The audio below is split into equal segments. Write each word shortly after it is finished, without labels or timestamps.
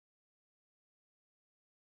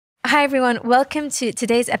Hi everyone, welcome to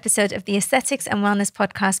today's episode of the Aesthetics and Wellness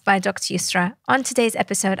Podcast by Dr Yusra. On today's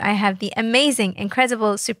episode, I have the amazing,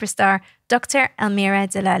 incredible superstar, Dr Elmira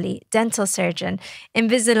Delali, dental surgeon,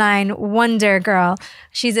 Invisalign wonder girl.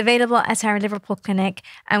 She's available at our Liverpool clinic,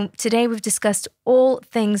 and today we've discussed all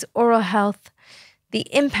things oral health, the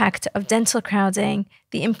impact of dental crowding,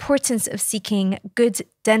 the importance of seeking good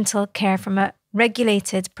dental care from a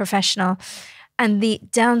regulated professional, and the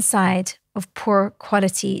downside of poor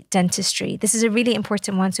quality dentistry. This is a really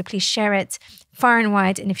important one, so please share it far and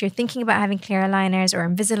wide. And if you're thinking about having clear aligners or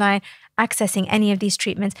Invisalign, accessing any of these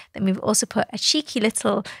treatments, then we've also put a cheeky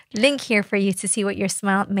little link here for you to see what your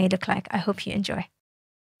smile may look like. I hope you enjoy.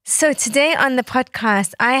 So today on the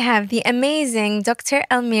podcast, I have the amazing Dr.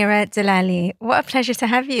 Elmira Delali. What a pleasure to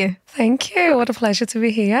have you. Thank you. What a pleasure to be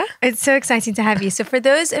here. It's so exciting to have you. So for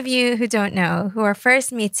those of you who don't know, who are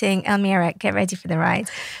first meeting Elmira, get ready for the ride.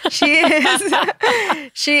 She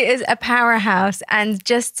is a powerhouse and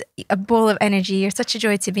just a ball of energy. You're such a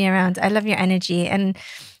joy to be around. I love your energy. And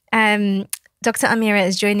Dr. Elmira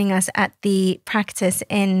is joining us at the practice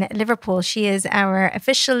in Liverpool. She is our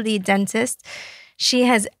official lead dentist. She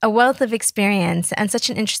has a wealth of experience and such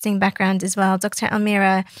an interesting background as well. Dr.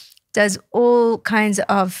 Elmira does all kinds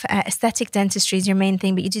of aesthetic dentistry is your main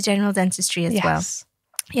thing, but you do general dentistry as well.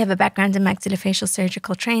 You have a background in maxillofacial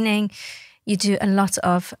surgical training. You do a lot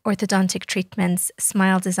of orthodontic treatments.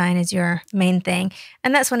 Smile design is your main thing.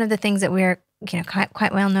 And that's one of the things that we're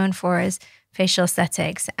quite well known for is facial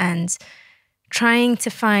aesthetics. And trying to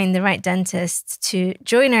find the right dentist to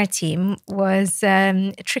join our team was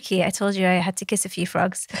tricky. I told you I had to kiss a few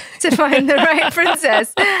frogs to find the right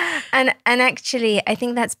princess. And actually, I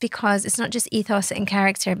think that's because it's not just ethos and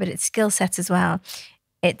character, but it's skill sets as well.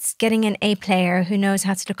 It's getting an A player who knows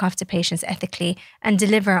how to look after patients ethically and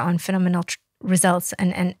deliver on phenomenal results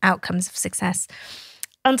and outcomes of success.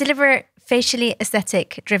 And deliver facially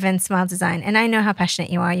aesthetic-driven smile design. And I know how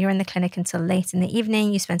passionate you are. You're in the clinic until late in the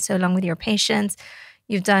evening. You spend so long with your patients.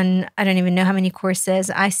 You've done, I don't even know how many courses.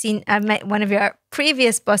 I've met one of your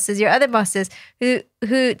previous bosses, your other bosses,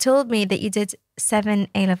 who told me that you did 7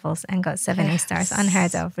 A-levels and got 7 A stars.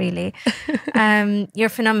 Unheard of, really. You're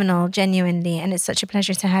phenomenal, genuinely. And it's such a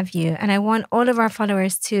pleasure to have you. And I want all of our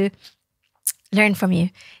followers to learn from you,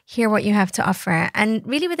 hear what you have to offer, and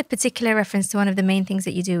really with a particular reference to one of the main things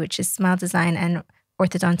that you do, which is smile design and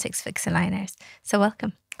orthodontics fixed aligners. So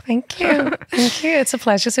welcome. Thank you. Thank you. It's a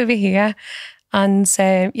pleasure to be here. And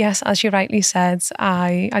yes, as you rightly said,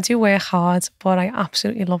 I do work hard, but I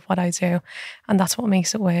absolutely love what I do. And that's what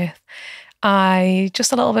makes it worth.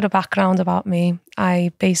 Just a little bit of background about me.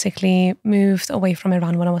 I basically moved away from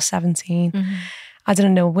Iran when I was 17. Mm-hmm. I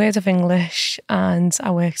didn't know a word of English, and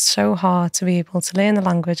I worked so hard to be able to learn the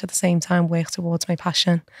language at the same time, work towards my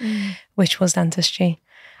passion, which was dentistry.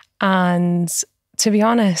 And to be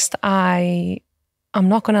honest, I'm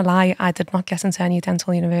not going to lie, I did not get into any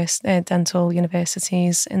dental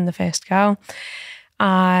universities in the first go.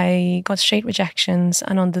 I got straight rejections,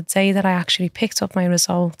 and on the day that I actually picked up my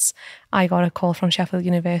results, I got a call from Sheffield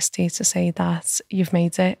University to say that you've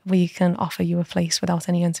made it, we can offer you a place without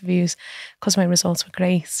any interviews, because my results were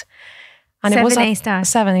great. And 7 it was A stars.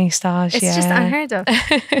 7 A stars, It's just unheard of.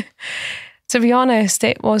 To be honest,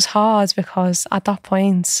 it was hard because at that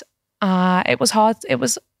point, it was hard. It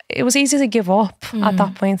was easy to give up at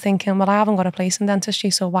that point, thinking, well, I haven't got a place in dentistry,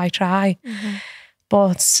 so why try? Mm-hmm.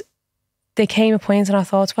 But there came a point and I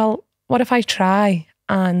thought, well, what if I try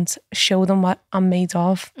and show them what I'm made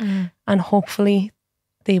of? And hopefully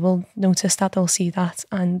they will notice that, they'll see that,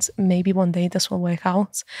 and maybe one day this will work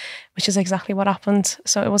out, which is exactly what happened.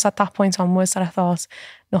 So it was at that point onwards that I thought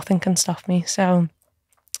nothing can stop me. So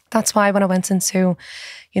that's why when I went into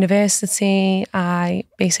university, I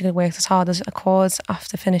basically worked as hard as I could.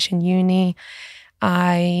 After finishing uni,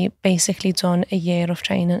 I basically done a year of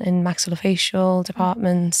training in maxillofacial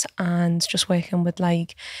departments and just working with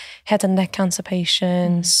like head and neck cancer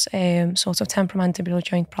patients, sort of temporomandibular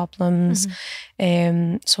joint problems,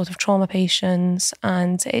 sort of trauma patients.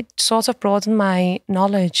 And it sort of broadened my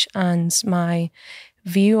knowledge and my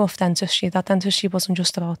view of dentistry, that dentistry wasn't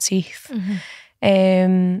just about teeth.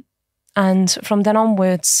 And from then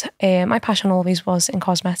onwards, my passion always was in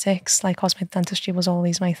cosmetics, like cosmetic dentistry was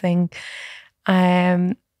always my thing.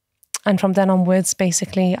 And from then onwards,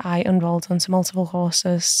 basically, I enrolled onto multiple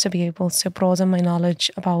courses to be able to broaden my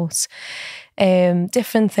knowledge about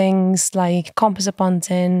different things like composite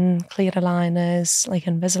bonding, clear aligners, like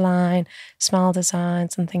Invisalign, smile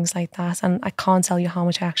designs and things like that. And I can't tell you how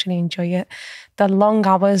much I actually enjoy it. The long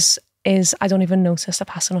hours is, I don't even notice the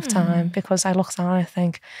passing of time because I look down and I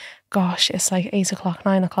think, gosh, it's like 8 o'clock,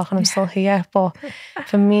 9 o'clock and I'm still here. But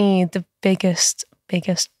for me, the biggest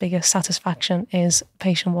satisfaction is a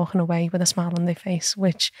patient walking away with a smile on their face,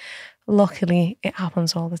 which luckily it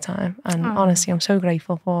happens all the time. And honestly, I'm so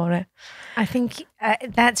grateful for it. I think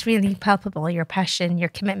that's really palpable, your passion, your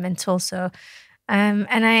commitment also.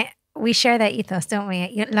 We share that ethos, don't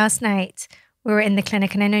we? Last night we were in the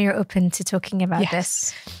clinic, and I know you're open to talking about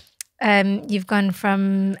this. You've gone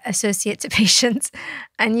from associate to patient,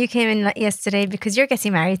 and you came in yesterday because you're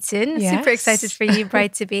getting married soon. Yes. Super excited for you,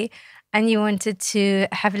 bride to be. And you wanted to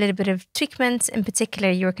have a little bit of treatment. In particular,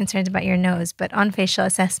 you were concerned about your nose, but on facial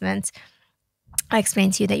assessment, I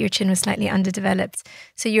explained to you that your chin was slightly underdeveloped.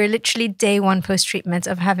 So you're literally day one post-treatment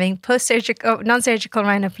of having non-surgical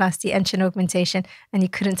rhinoplasty and chin augmentation, and you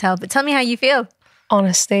couldn't tell. But tell me how you feel.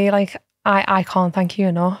 Honestly, like I can't thank you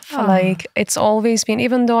enough. Like it's always been,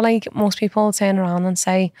 even though like most people turn around and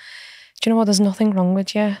say, do you know what, there's nothing wrong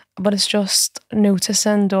with you, but it's just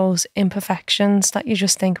noticing those imperfections that you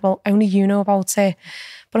just think, well, only you know about it.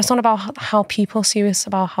 But it's not about how people see you, it's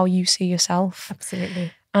about how you see yourself.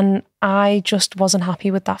 Absolutely. And I just wasn't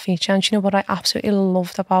happy with that feature. And you know what I absolutely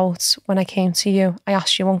loved about when I came to you? I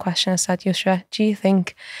asked you one question. I said, Yusra, do you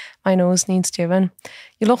think my nose needs doing?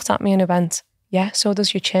 You looked at me and you went, yeah, so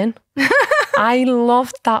does your chin. I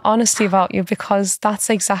loved that honesty about you, because that's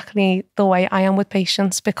exactly the way I am with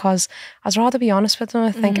patients, because I'd rather be honest with them.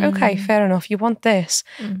 I think, okay, fair enough, you want this,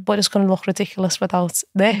 but it's going to look ridiculous without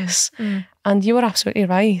this. And you were absolutely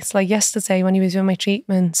right. Like yesterday when you were doing my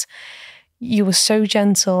treatment, you were so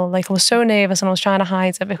gentle. Like I was so nervous and I was trying to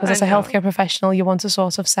hide it, because as a healthcare professional, you want to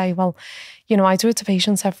sort of say, well, you know, I do it to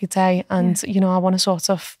patients every day, and, you know, I want to sort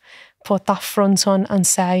of put that front on and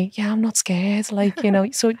say, yeah, I'm not scared. Like, you know,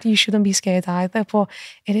 so you shouldn't be scared either. But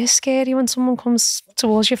it is scary when someone comes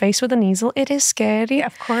towards your face with a needle. It is scary. Yeah,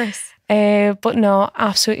 of course. But no,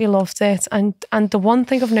 absolutely loved it. And the one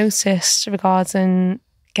thing I've noticed regarding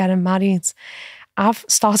getting married, I've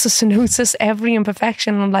started to notice every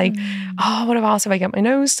imperfection. I'm like, oh, what about if I get my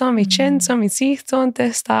nose done, my chin done, my teeth done,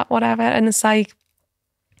 this, that, whatever. And it's like,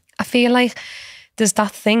 I feel like there's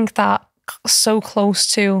that thing that so close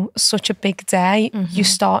to such a big day, you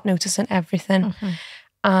start noticing everything.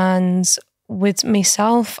 And with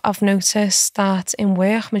myself, I've noticed that in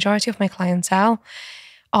work, majority of my clientele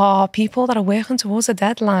are people that are working towards a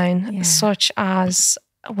deadline, such as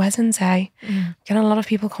a wedding day. Getting a lot of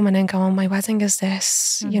people coming in going, my wedding is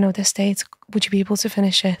this, you know, this date, would you be able to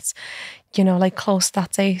finish it? You know, like close to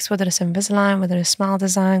that date, whether it's Invisalign, whether it's smile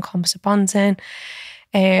design, composite bonding.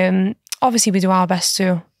 Obviously we do our best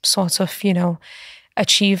to sort of, you know,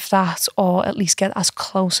 achieve that, or at least get as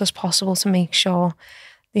close as possible to make sure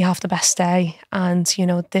they have the best day. And, you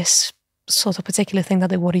know, this sort of particular thing that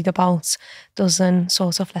they're worried about doesn't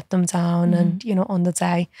sort of let them down and, you know, on the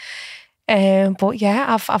day. But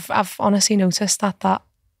yeah, I've honestly noticed that,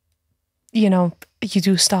 you know, you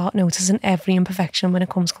do start noticing every imperfection when it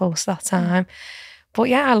comes close to that time. But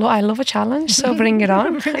yeah, I love a challenge, so bring it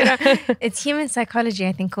on. It's human psychology,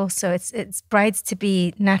 I think also. It's brides to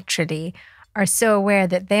be naturally are so aware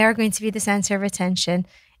that they are going to be the center of attention.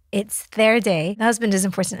 It's their day. The husband is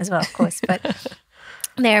important as well, of course, but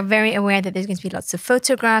they're very aware that there's going to be lots of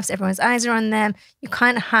photographs. Everyone's eyes are on them. You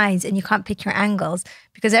can't hide and you can't pick your angles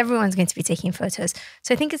because everyone's going to be taking photos.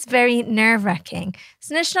 So I think it's very nerve-wracking.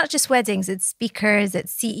 So it's not just weddings, it's speakers,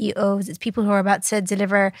 it's CEOs, it's people who are about to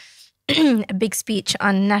deliver a big speech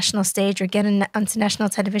on national stage or get onto national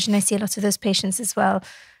television. I see a lot of those patients as well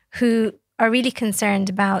who are really concerned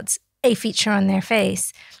about a feature on their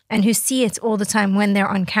face and who see it all the time when they're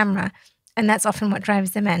on camera. And that's often what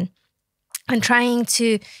drives them in. And trying to,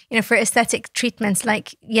 you know, for aesthetic treatments,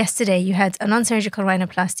 like yesterday, you had a non-surgical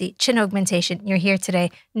rhinoplasty, chin augmentation. You're here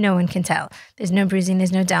today. No one can tell. There's no bruising.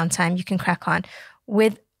 There's no downtime. You can crack on.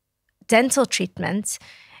 With dental treatments,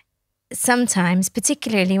 sometimes,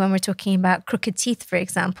 particularly when we're talking about crooked teeth, for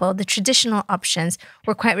example, the traditional options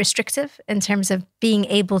were quite restrictive in terms of being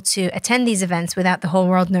able to attend these events without the whole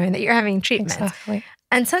world knowing that you're having treatment. Exactly.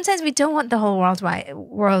 And sometimes we don't want the whole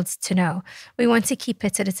world to know. We want to keep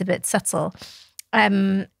it a little bit subtle.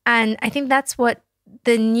 And I think that's what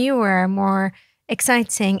the newer, more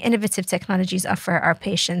exciting, innovative technologies offer our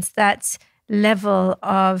patients, that level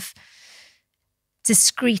of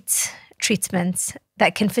discreet treatment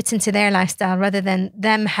that can fit into their lifestyle rather than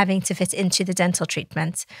them having to fit into the dental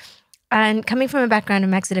treatment. And coming from a background in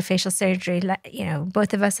maxillofacial surgery, you know,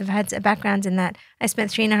 both of us have had a background in that. I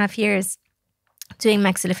spent 3.5 years doing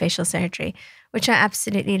maxillofacial surgery, which I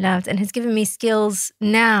absolutely loved and has given me skills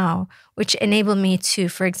now which enable me to,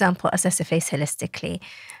 for example, assess a face holistically.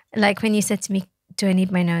 Like when you said to me, do I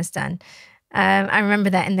need my nose done? I remember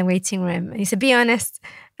that in the waiting room. And he said, be honest.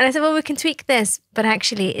 And I said, well, we can tweak this, but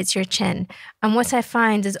actually it's your chin. And what I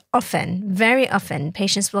find is often, very often,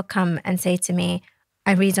 patients will come and say to me,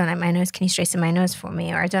 I really don't like my nose. Can you straighten my nose for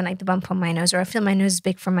me? Or I don't like the bump on my nose, or I feel my nose is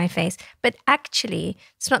big for my face. But actually,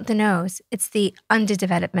 it's not the nose. It's the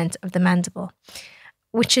underdevelopment of the mandible,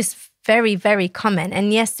 which is very, very common.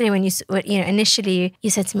 And yesterday when initially you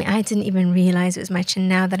said to me, I didn't even realize it was my chin.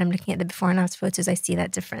 Now that I'm looking at the before and after photos, I see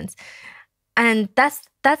that difference. And that's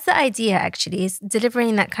the idea, actually, is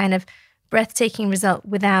delivering that kind of breathtaking result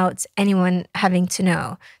without anyone having to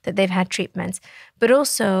know that they've had treatment, but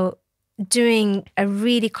also doing a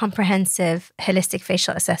really comprehensive holistic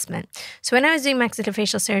facial assessment. So when I was doing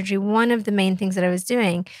maxillofacial surgery, one of the main things that I was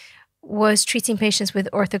doing was treating patients with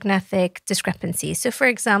orthognathic discrepancies. So for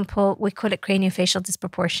example, we call it craniofacial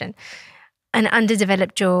disproportion, an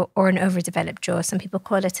underdeveloped jaw or an overdeveloped jaw. Some people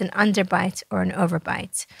call it an underbite or an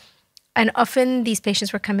overbite. And often these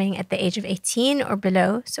patients were coming at the age of 18 or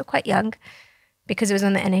below, so quite young, because it was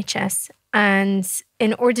on the NHS. And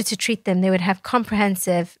in order to treat them, they would have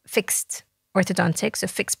comprehensive fixed orthodontics, so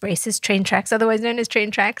fixed braces, train tracks, otherwise known as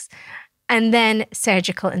train tracks, and then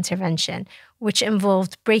surgical intervention, which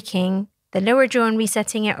involved breaking the lower jaw and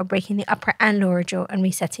resetting it, or breaking the upper and lower jaw and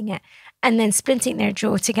resetting it, and then splinting their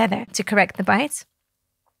jaw together to correct the bite.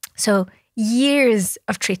 So years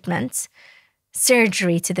of treatment,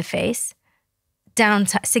 surgery to the face,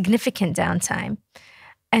 significant downtime,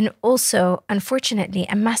 and also, unfortunately,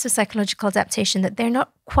 a massive psychological adaptation that they're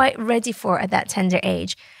not quite ready for at that tender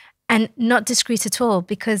age, and not discreet at all,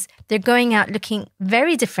 because they're going out looking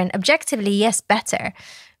very different. Objectively, yes, better.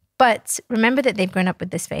 But remember that they've grown up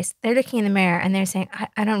with this face. They're looking in the mirror and they're saying,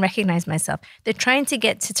 I don't recognize myself. They're trying to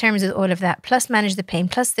get to terms with all of that, plus manage the pain,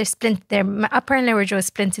 plus their upper and lower jaw is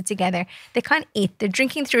splintered together. They can't eat. They're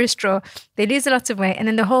drinking through a straw. They lose a lot of weight. And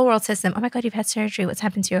then the whole world says to them, oh my God, you've had surgery. What's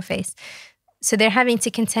happened to your face? So they're having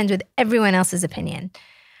to contend with everyone else's opinion.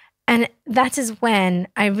 And that is when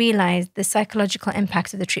I realized the psychological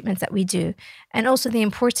impact of the treatments that we do, and also the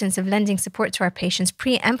importance of lending support to our patients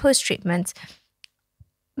pre and post-treatment,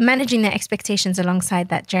 managing their expectations alongside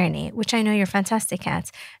that journey, which I know you're fantastic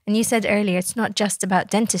at. And you said earlier, it's not just about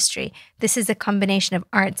dentistry. This is a combination of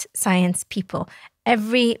art, science, people.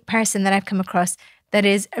 Every person that I've come across that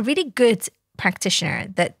is a really good practitioner,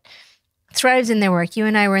 that thrives in their work. You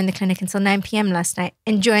and I were in the clinic until 9 p.m. last night,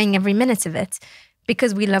 enjoying every minute of it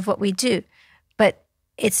because we love what we do. But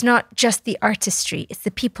it's not just the artistry, it's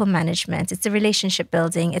the people management, it's the relationship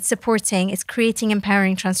building, it's supporting, it's creating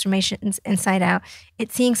empowering transformations inside out.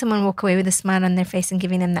 It's seeing someone walk away with a smile on their face and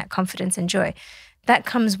giving them that confidence and joy. That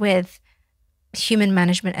comes with human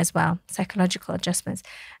management as well, psychological adjustments.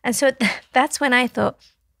 And so that's when I thought,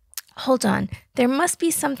 hold on, there must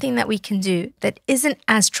be something that we can do that isn't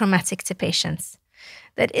as traumatic to patients,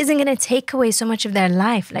 that isn't going to take away so much of their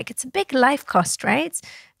life. Like, it's a big life cost, right?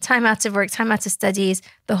 Time out of work, time out of studies,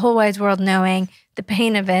 the whole wide world knowing the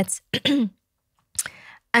pain of it.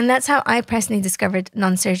 And that's how I personally discovered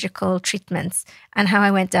non-surgical treatments and how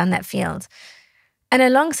I went down that field. And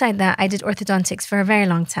alongside that, I did orthodontics for a very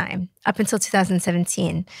long time, up until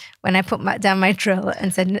 2017, when I put down my drill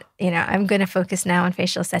and said, I'm going to focus now on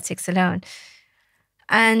facial aesthetics alone.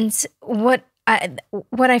 And what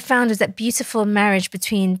I found was that beautiful marriage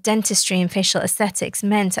between dentistry and facial aesthetics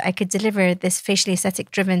meant I could deliver this facially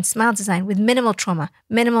aesthetic-driven smile design with minimal trauma,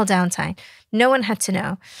 minimal downtime. No one had to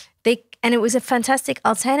know. And it was a fantastic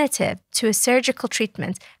alternative to a surgical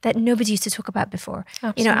treatment that nobody used to talk about before.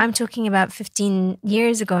 Absolutely. I'm talking about 15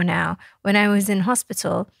 years ago now, when I was in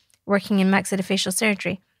hospital working in maxillofacial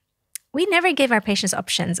surgery. We never gave our patients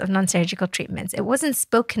options of non-surgical treatments. It wasn't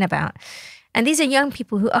spoken about. And these are young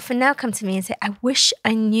people who often now come to me and say, I wish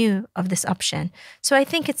I knew of this option. So I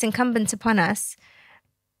think it's incumbent upon us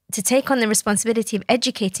to take on the responsibility of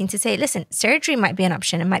educating, to say, listen, surgery might be an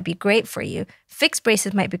option. It might be great for you. Fixed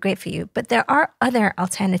braces might be great for you. But there are other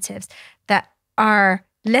alternatives that are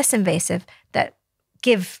less invasive, that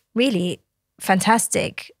give really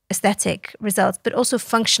fantastic aesthetic results, but also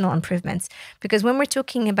functional improvements. Because when we're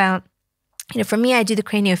talking about, for me, I do the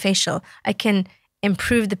craniofacial. I can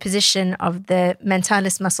improve the position of the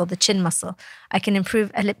mentalis muscle, the chin muscle. I can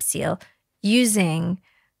improve ellipseal using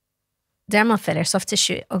dermal filler, soft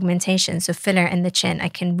tissue augmentation, so filler in the chin. I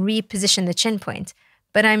can reposition the chin point,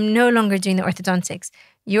 but I'm no longer doing the orthodontics.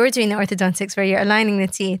 You're doing the orthodontics where you're aligning the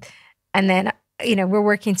teeth, and then, we're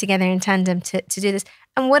working together in tandem to do this.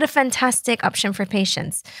 And what a fantastic option for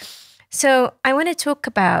patients. So I want to talk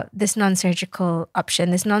about this non-surgical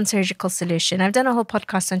option, this non-surgical solution. I've done a whole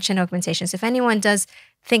podcast on chin augmentation. So if anyone does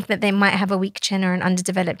think that they might have a weak chin or an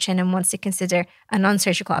underdeveloped chin and wants to consider a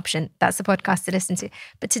non-surgical option, that's the podcast to listen to.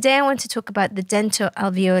 But today I want to talk about the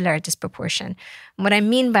dental-alveolar disproportion. And what I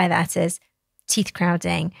mean by that is teeth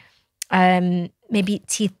crowding, maybe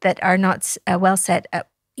teeth that are not well set.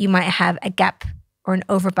 You might have a gap or an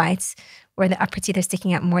overbite where the upper teeth are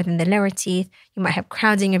sticking out more than the lower teeth. You might have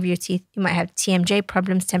crowding of your teeth. You might have TMJ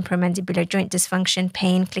problems, temporomandibular joint dysfunction,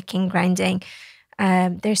 pain, clicking, grinding.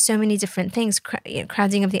 There's so many different things,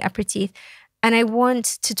 crowding of the upper teeth. And I want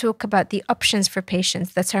to talk about the options for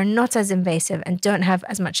patients that are not as invasive and don't have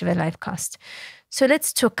as much of a life cost. So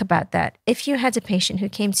let's talk about that. If you had a patient who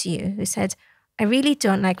came to you who said, I really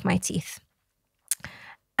don't like my teeth.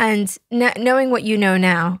 And knowing what you know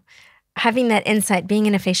now, having that insight, being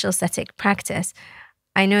in a facial aesthetic practice,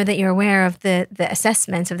 I know that you're aware of the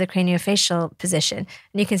assessment of the craniofacial position.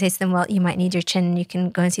 And you can say to them, well, you might need your chin and you can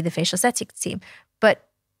go and see the facial aesthetics team. But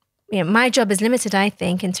my job is limited, I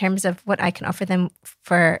think, in terms of what I can offer them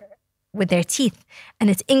with their teeth. And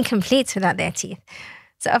it's incomplete without their teeth.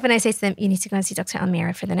 So often I say to them, you need to go and see Dr.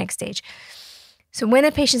 Almira for the next stage. So when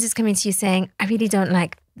a patient is coming to you saying, I really don't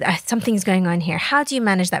like, something's going on here, how do you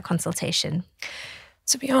manage that consultation?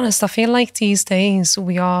 To be honest, I feel like these days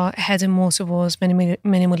we are heading more towards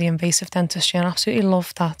minimally invasive dentistry, and I absolutely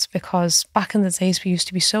love that, because back in the days we used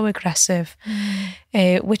to be so aggressive,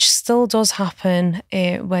 which still does happen,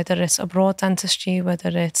 whether it's abroad dentistry, whether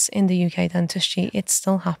it's in the UK dentistry, it's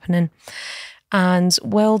still happening. And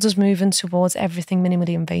world is moving towards everything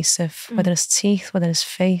minimally invasive, whether it's teeth, whether it's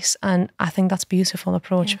face. And I think that's a beautiful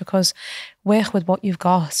approach, because work with what you've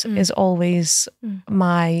got is always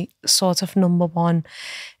my sort of number one.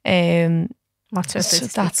 Motto, so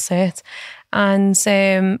that's it. And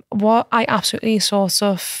what I absolutely sort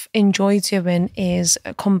of enjoy doing is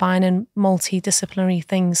combining multidisciplinary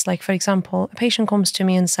things. Like, for example, a patient comes to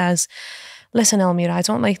me and says, listen, Elmira, I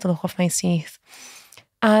don't like the look of my teeth.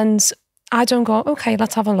 And I don't go, okay,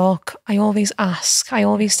 let's have a look. I always ask. I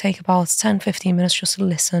always take about 10, 15 minutes just to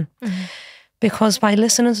listen. Because by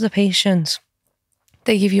listening to the patient,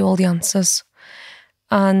 they give you all the answers.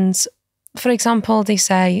 And for example, they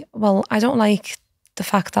say, well, I don't like the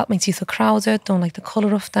fact that my teeth are crowded, don't like the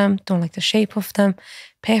colour of them, don't like the shape of them.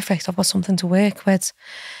 Perfect, I've got something to work with.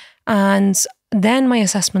 And then my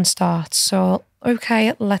assessment starts. So,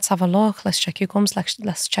 okay, let's have a look. Let's check your gums.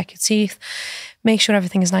 Let's check your teeth. Make sure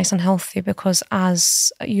everything is nice and healthy, because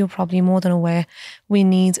as you're probably more than aware, we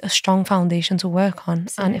need a strong foundation to work on.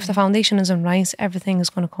 Absolutely. And if the foundation isn't right, everything is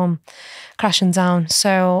going to come crashing down.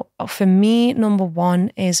 So for me, number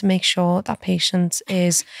one is make sure that patient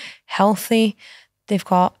is healthy. They've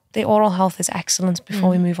got the oral health is excellent before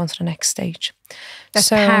we move on to the next stage. That's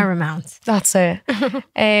paramount. That's it.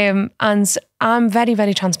 And I'm very,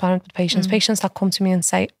 very transparent with patients. Patients that come to me and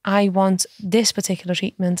say, I want this particular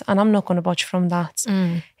treatment and I'm not going to budge from that.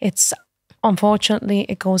 It's, unfortunately,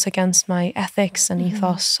 it goes against my ethics and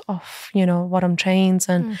ethos of, what I'm trained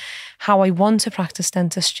and how I want to practice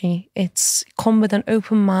dentistry. It's come with an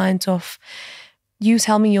open mind of, you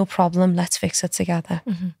tell me your problem, let's fix it together.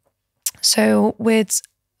 So with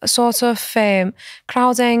sort of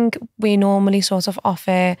crowding, we normally sort of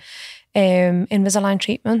offer Invisalign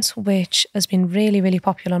treatment, which has been really, really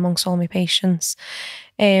popular amongst all my patients.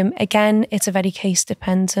 Again, it's a very case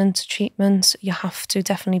dependent treatment. You have to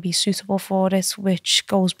definitely be suitable for it, which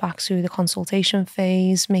goes back to the consultation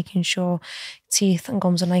phase, making sure teeth and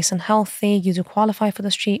gums are nice and healthy. You do qualify for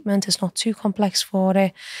this treatment. It's not too complex for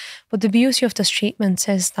it. But the beauty of this treatment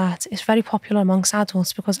is that it's very popular amongst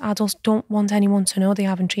adults, because adults don't want anyone to know they're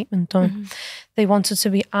having treatment done. They want it to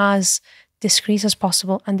be as discreet as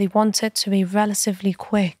possible, and they want it to be relatively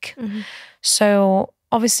quick. So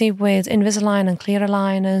obviously with Invisalign and clear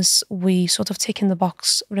aligners, we sort of tick in the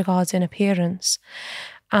box regarding appearance.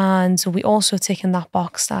 And we also tick in that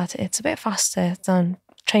box that it's a bit faster than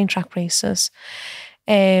train track braces.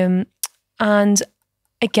 And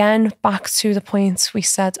again, back to the point we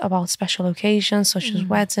said about special occasions, such as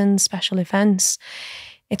weddings, special events.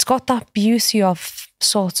 It's got that beauty of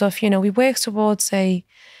sort of, we work towards a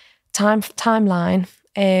timeline,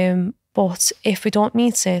 but if we don't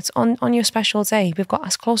meet it on your special day, we've got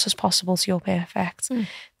as close as possible to your perfect.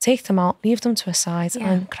 Take them out, leave them to a side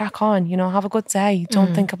and crack on, have a good day.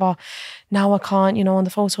 Don't think about, now I can't, on the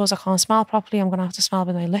photos I can't smile properly, I'm going to have to smile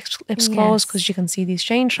with my lips closed because you can see these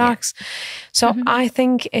chain tracks. So I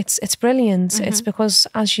think it's brilliant. It's because,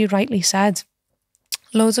 as you rightly said,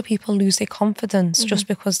 loads of people lose their confidence just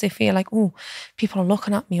because they feel like, oh, people are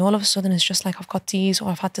looking at me. All of a sudden it's just like I've got these, or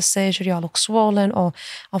I've had the surgery, or I look swollen, or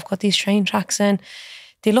I've got these train tracks in.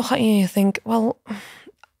 They look at you and you think, well,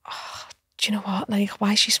 do you know what? Like,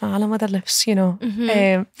 why is she smiling with her lips, you know,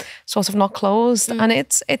 sort of not closed? And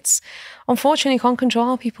it's unfortunately, you can't control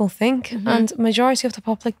how people think. And majority of the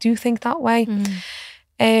public do think that way.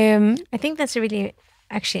 I think that's a really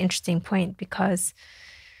actually interesting point, because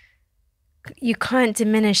you can't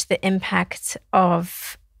diminish the impact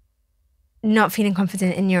of not feeling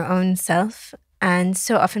confident in your own self. And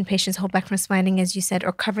so often patients hold back from smiling, as you said,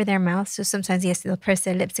 or cover their mouth. So sometimes, yes, they'll purse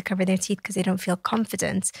their lips to cover their teeth because they don't feel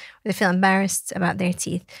confident, or they feel embarrassed about their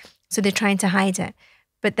teeth. So they're trying to hide it.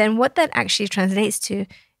 But then what that actually translates to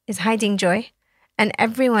is hiding joy. And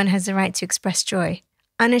everyone has the right to express joy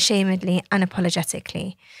unashamedly,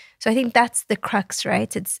 unapologetically. So I think that's the crux,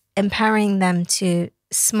 right? It's empowering them to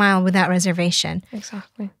smile without reservation.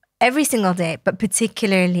 Exactly. Every single day, but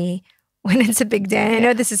particularly when it's a big day. And I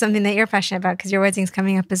know this is something that you're passionate about because your wedding's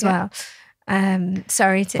coming up as well.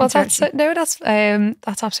 Sorry to interrupt you. No,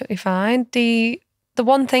 that's absolutely fine. The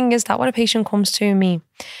one thing is that when a patient comes to me,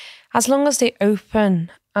 as long as they're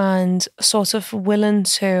open and sort of willing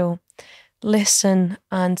to listen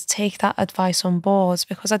and take that advice on board,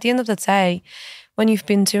 because at the end of the day, when you've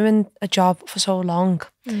been doing a job for so long,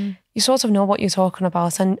 you sort of know what you're talking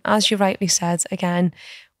about. And as you rightly said, again,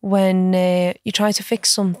 when you try to fix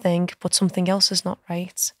something, but something else is not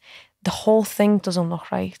right, the whole thing doesn't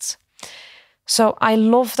look right. So I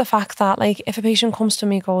love the fact that, like, if a patient comes to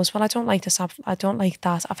me and goes, well, I don't like this, I don't like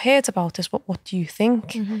that, I've heard about this, but what do you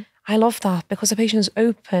think? I love that, because the patient is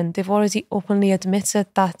open. They've already openly admitted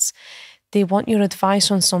that they want your advice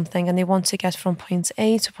on something and they want to get from point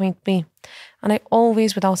A to point B. And I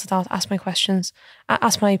always, without a doubt, ask my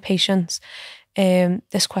patients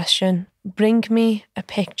this question: bring me a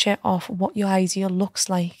picture of what your ideal looks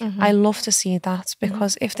like. I love to see that,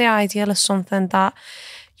 because if the ideal is something that,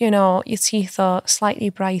 you know, your teeth are slightly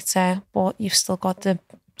brighter, but you've still got the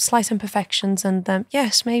slight imperfections, and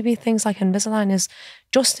yes, maybe things like Invisalign is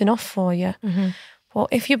just enough for you. But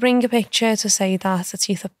if you bring a picture to say that the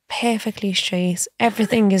teeth are perfectly straight,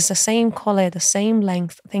 everything is the same colour, the same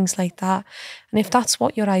length, things like that, and if that's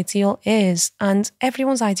what your ideal is, and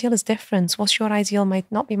everyone's ideal is different, what's your ideal might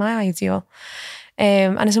not be my ideal.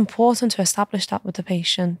 And it's important to establish that with the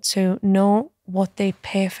patient, to know what their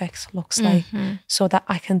perfect looks like, so that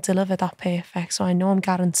I can deliver that perfect. So I know I'm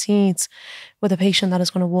guaranteed with a patient that is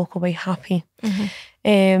going to walk away happy.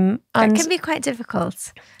 And that can be quite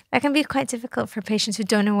difficult. That can be quite difficult for patients who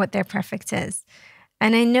don't know what their perfect is.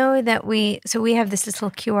 And I know that we have this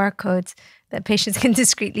little QR code that patients can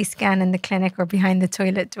discreetly scan in the clinic or behind the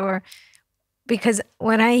toilet door. Because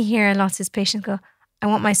what I hear a lot is patients go, I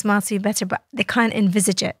want my smile to be better, but they can't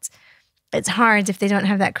envisage it. It's hard if they don't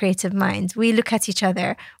have that creative mind. We look at each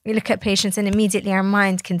other, we look at patients, and immediately our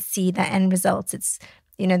mind can see that end result. It's,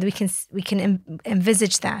 you know, we can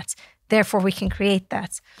envisage that. Therefore, we can create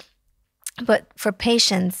that. But for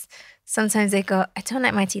patients, sometimes they go, I don't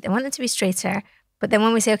like my teeth. I want them to be straighter. But then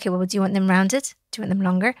when we say, okay, well, do you want them rounded? Do you want them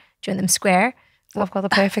longer? Do you want them square? Well, I've got the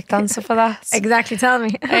perfect answer for that. Exactly, tell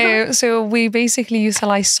me. So we basically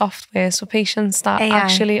utilize software. So patients that AI.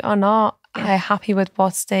 actually are not happy with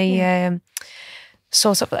what they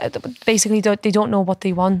sort of basically they don't know what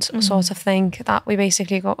they want, sort of thing, that we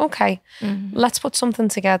basically go, okay, let's put something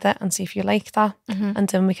together and see if you like that, and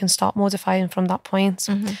then we can start modifying from that point.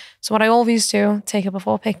 So what I always do, take a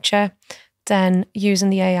before picture, then using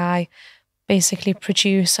the AI, basically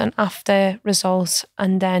produce an after result,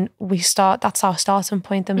 and then that's our starting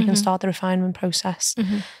point, then we can start the refinement process.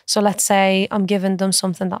 So let's say I'm giving them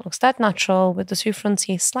something that looks dead natural, with the two front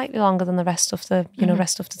teeth slightly longer than the rest of the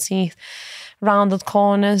rest of the teeth, rounded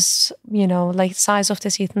corners, you know, like size of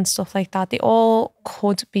the teeth and stuff like that. They all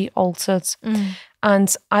could be altered.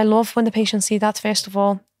 And I love when the patients see that. First of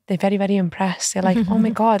all, they're very, very impressed. They're like, oh my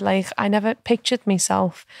God, like I never pictured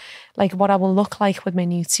myself like what I will look like with my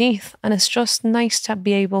new teeth. And it's just nice to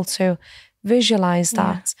be able to visualize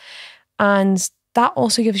that. And that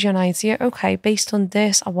also gives you an idea, okay, based on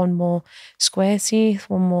this, I want more square teeth,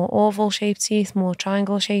 one more oval shaped teeth, more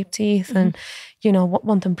triangle shaped teeth, and, you know,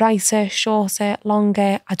 want them brighter, shorter,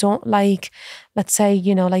 longer. I don't like, let's say,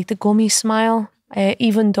 you know, like the gummy smile.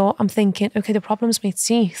 Even though I'm thinking, okay, the problem's my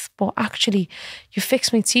teeth, but actually you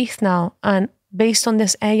fix my teeth now, and based on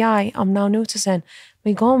this AI, I'm now noticing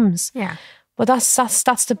my gums. Yeah. But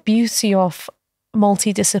that's the beauty of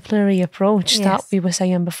multidisciplinary approach that we were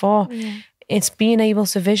saying before. It's being able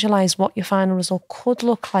to visualize what your final result could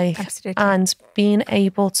look like. Absolutely. And being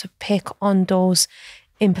able to pick on those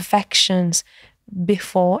imperfections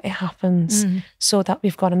before it happens, so that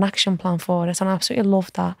we've got an action plan for it. And I absolutely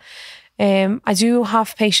love that. I do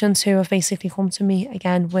have patients who have basically come to me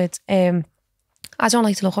again with, I don't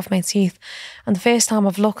like to look off my teeth. And the first time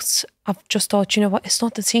I've looked, I've just thought, you know what, it's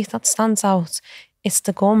not the teeth that stands out, it's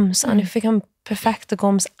the gums. And if we can perfect the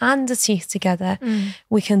gums and the teeth together,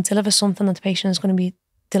 we can deliver something that the patient is going to be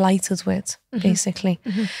delighted with, basically.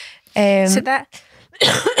 So that,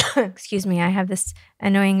 excuse me, I have this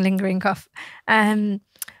annoying lingering cough.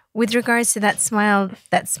 With regards to that smile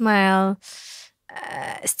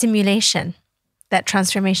stimulation, that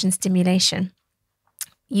transformation stimulation,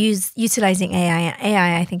 utilizing AI.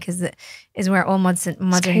 AI, I think, is where all modern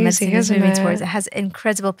medicine is moving towards. It has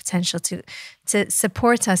incredible potential to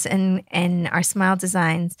support us in our smile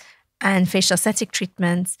designs and facial aesthetic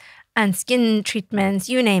treatments and skin treatments,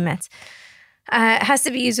 you name it. It has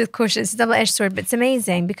to be used with caution. It's a double-edged sword, but it's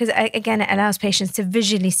amazing because, again, it allows patients to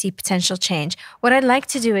visually see potential change. What I'd like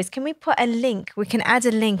to do is, can we put a link? We can add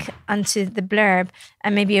a link onto the blurb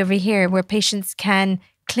and maybe over here where patients can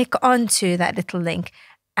click onto that little link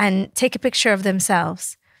and take a picture of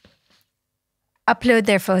themselves, upload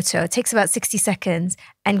their photo. It takes about 60 seconds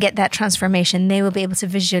and get that transformation. They will be able to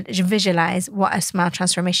visualize what a smile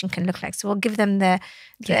transformation can look like. So we'll give them the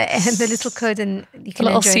little code and you can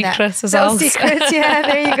enjoy that. Little secrets as well. Secrets, yeah,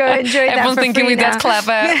 there you go. Enjoy that. Everyone thinking we're that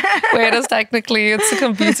clever, whereas technically it's a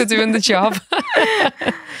computer doing the job.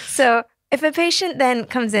 So if a patient then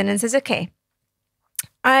comes in and says, okay,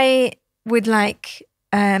 I would like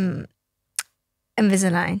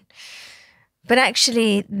Invisalign, but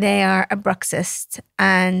actually they are a bruxist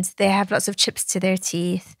and they have lots of chips to their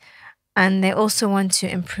teeth and they also want to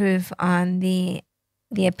improve on the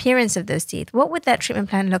appearance of those teeth, what would that treatment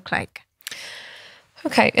plan look like?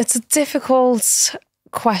 Okay, it's a difficult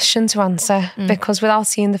question to answer because without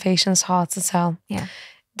seeing the patient, it's hard to tell. Yeah.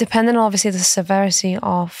 Depending on obviously the severity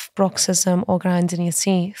of bruxism or grinding your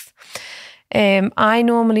teeth, I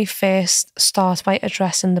normally first start by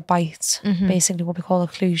addressing the bite, basically what we call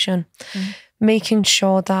occlusion, making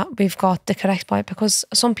sure that we've got the correct bite, because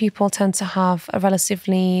some people tend to have a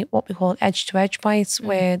relatively what we call edge-to-edge bite,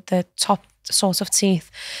 where the top sort of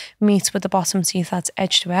teeth meets with the bottom teeth that's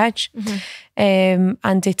edge-to-edge,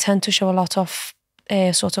 and they tend to show a lot of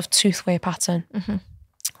sort of tooth wear pattern.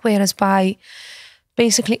 Whereas by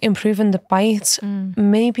basically improving the bite,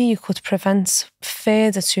 maybe you could prevent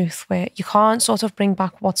further tooth wear. You can't sort of bring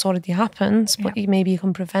back what's already happened, but maybe you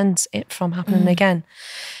can prevent it from happening again.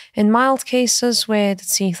 In mild cases where the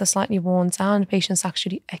teeth are slightly worn down, patients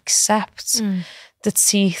actually accept the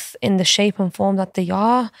teeth in the shape and form that they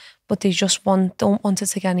are, but they just don't want it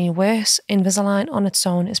to get any worse. Invisalign on its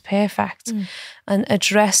own is perfect and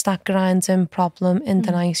address that grinding problem in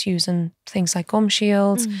the nice using things like gum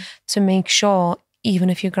shields to make sure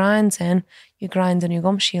even if you're grinding your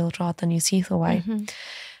gum shield rather than your teeth away.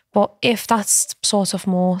 But if that's sort of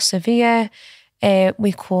more severe,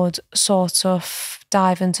 we could sort of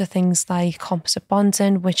dive into things like composite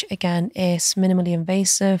bonding, which again is minimally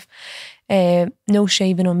invasive. No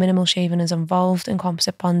shaving or minimal shaving is involved in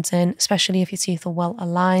composite bonding, especially if your teeth are well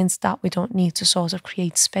aligned, that we don't need to sort of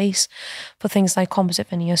create space for things like composite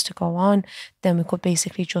veneers to go on. Then we could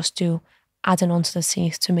basically just do adding onto the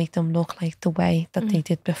teeth to make them look like the way that they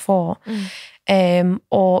did before.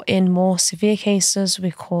 Or in more severe cases, we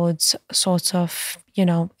could sort of,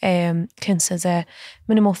 consider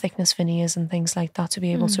minimal thickness veneers and things like that to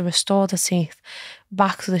be able to restore the teeth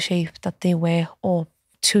back to the shape that they were or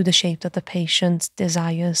to the shape that the patient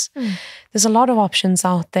desires. There's a lot of options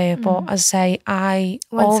out there, but as I say,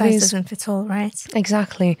 One size doesn't fit all, right?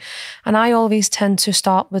 Exactly. And I always tend to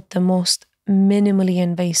start with the most minimally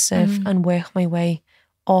invasive and work my way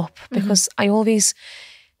up, because I always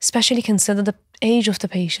especially consider the age of the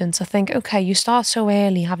patient. I think, okay, you start so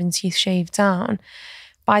early having teeth shaved down,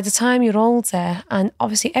 by the time you're older, and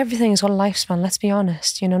obviously everything has got a lifespan, let's be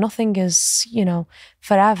honest, nothing is,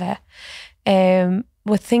 forever.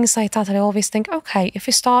 With things like that, I always think, okay, if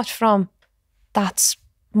we start from that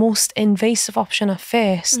most invasive option at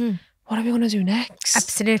first, what are we going to do next?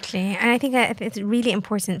 Absolutely. And I think that it's really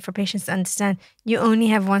important for patients to understand you only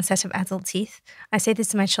have one set of adult teeth. I say this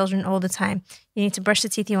to my children all the time. You need to brush the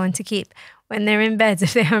teeth you want to keep. When they're in bed,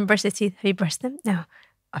 if they haven't brushed their teeth, have you brushed them? No.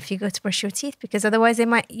 Off you go to brush your teeth, because otherwise they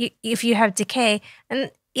might, if you have decay,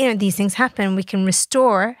 and these things happen, we can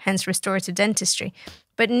restore, hence restorative dentistry.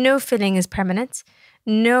 But no filling is permanent.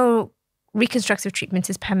 No reconstructive treatment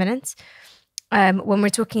is permanent. When we're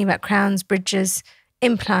talking about crowns, bridges,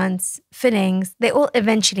 implants, fillings, they all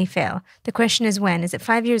eventually fail. The question is when. Is it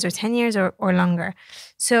 5 years or 10 years or longer?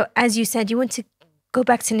 So as you said, you want to go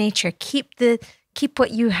back to nature. Keep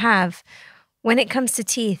what you have. when it comes to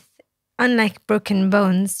teeth, unlike broken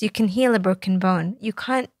bones, you can heal a broken bone. You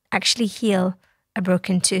can't actually heal a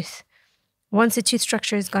broken tooth. Once the tooth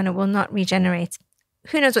structure is gone, it will not regenerate.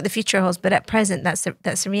 Who knows what the future holds, but at present, that's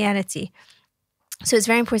the reality. So it's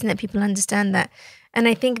very important that people understand that. And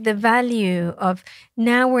I think the value of,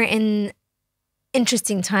 now we're in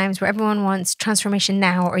interesting times where everyone wants transformation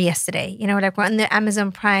now or yesterday. You know, like we're on the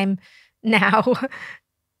Amazon Prime now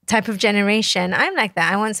type of generation. I'm like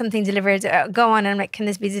that. I want something delivered. Go on. And I'm like, can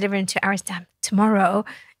this be delivered in 2 hours? Damn, tomorrow.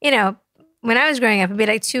 You know, when I was growing up, it'd be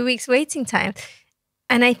like 2 weeks waiting time.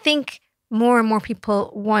 And I think more and more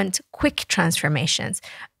people want quick transformations.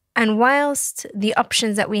 And whilst the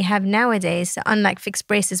options that we have nowadays, unlike fixed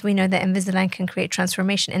braces, we know that Invisalign can create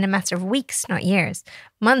transformation in a matter of weeks, not years,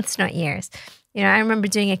 months, not years. You know, I remember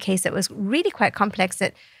doing a case that was really quite complex,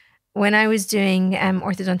 that when I was doing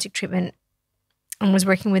orthodontic treatment and was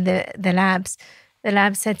working with the labs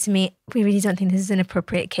said to me, we really don't think this is an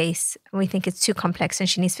appropriate case. We think it's too complex and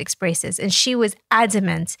she needs fixed braces. And she was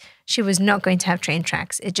adamant she was not going to have train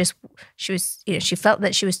tracks. She felt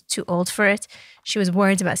that she was too old for it. She was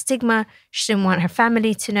worried about stigma. She didn't want her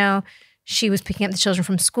family to know. She was picking up the children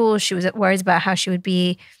from school. She was worried about how she would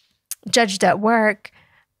be judged at work.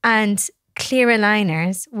 And clear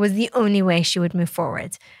aligners was the only way she would move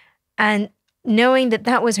forward. And knowing that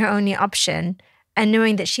that was her only option, and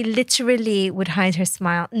knowing that she literally would hide her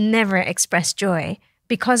smile, never express joy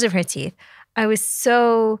because of her teeth, I was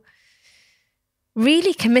so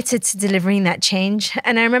really committed to delivering that change.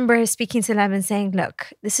 And I remember speaking to the lab and saying,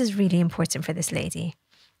 look, this is really important for this lady.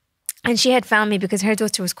 And she had found me because her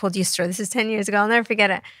daughter was called Yusra. This is 10 years ago. I'll never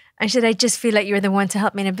forget it. And she said, I just feel like you're the one to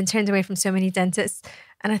help me. And I've been turned away from so many dentists.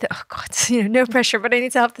 And I thought, oh God, no pressure, but I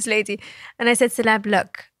need to help this lady. And I said to the lab,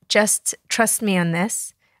 look, just trust me on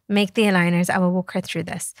this. Make the aligners. I will walk her through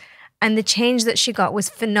this. And the change that she got was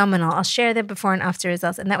phenomenal. I'll share the before and after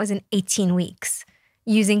results. And that was in 18 weeks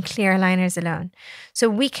using clear aligners alone. So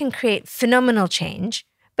we can create phenomenal change,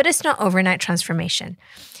 but it's not overnight transformation.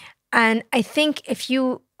 And I think if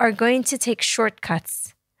you are going to take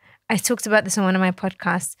shortcuts, I talked about this on one of my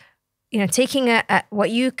podcasts, taking what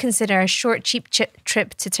you consider a short, cheap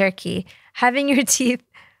trip to Turkey, having your teeth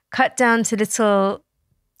cut down to little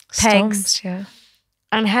pegs. Stumps, yeah.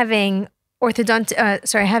 And having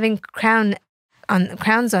having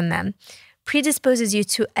crowns on them predisposes you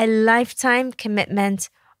to a lifetime commitment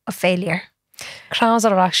of failure. Crowns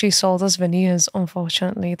that are actually sold as veneers,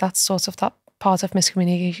 unfortunately, that's sort of that part of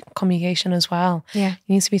miscommunication as well. Yeah.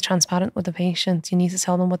 You need to be transparent with the patient. You need to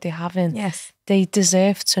tell them what they have in. Yes. They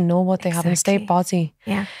deserve to know what they have in their body.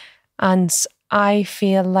 Yeah. And I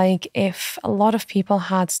feel like if a lot of people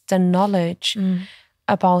had the knowledge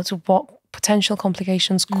about what potential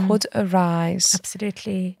complications could arise.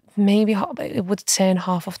 Absolutely. Maybe it would turn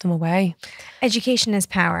half of them away. Education is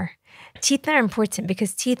power. Teeth are important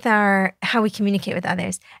because teeth are how we communicate with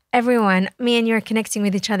others. Everyone, me and you are connecting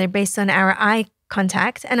with each other based on our eye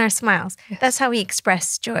contact and our smiles. Yes. That's how we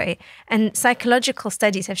express joy. And psychological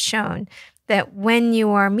studies have shown that when you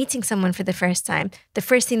are meeting someone for the first time, the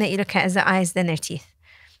first thing that you look at is the eyes, then their teeth.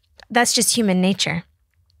 That's just human nature.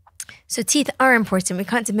 So teeth are important. We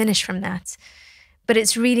can't diminish from that. But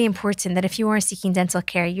it's really important that if you are seeking dental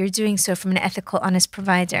care, you're doing so from an ethical, honest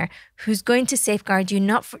provider who's going to safeguard you,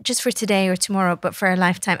 not just for today or tomorrow, but for a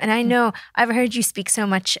lifetime. And I know I've heard you speak so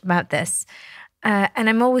much about this. And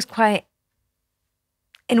I'm always quite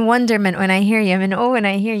in wonderment when I hear you. I'm in awe when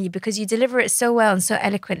I hear you because you deliver it so well and so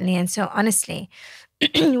eloquently and so honestly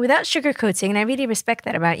without sugarcoating. And I really respect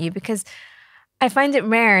that about you because I find it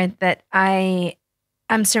rare that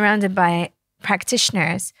I'm surrounded by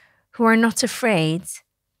practitioners who are not afraid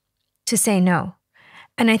to say no.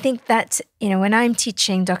 And I think that, when I'm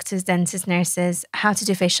teaching doctors, dentists, nurses how to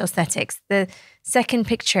do facial aesthetics, the second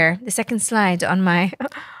slide on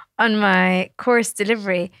my course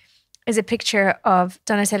delivery is a picture of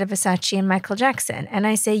Donatella Versace and Michael Jackson. And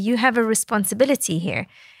I say, you have a responsibility here.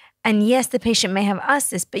 And yes, the patient may have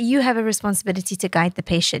asked this, but you have a responsibility to guide the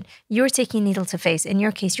patient. You're taking needle to face. In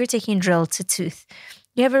your case, you're taking drill to tooth.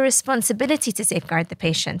 You have a responsibility to safeguard the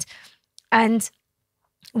patient. And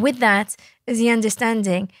with that is the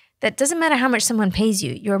understanding that doesn't matter how much someone pays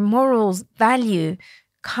you, your morals, value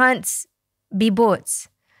can't be bought.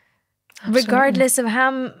 Absolutely. Regardless of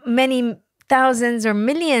how many thousands or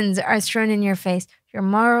millions are thrown in your face, your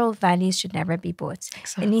moral values should never be bought.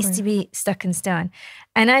 Exactly. It needs to be stuck in stone.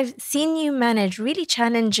 And I've seen you manage really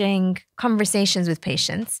challenging conversations with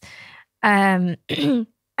patients. And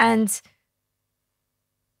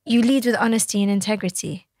you lead with honesty and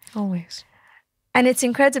integrity. Always. And it's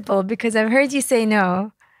incredible because I've heard you say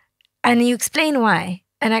no and you explain why.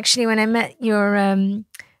 And actually, when I met your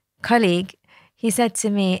colleague, he said to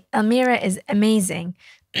me, Elmira is amazing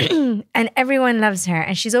and everyone loves her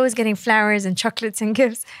and she's always getting flowers and chocolates and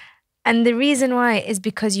gifts. And the reason why is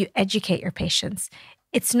because you educate your patients.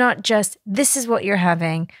 It's not just, this is what you're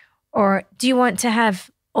having, or do you want to have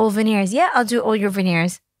all veneers? Yeah, I'll do all your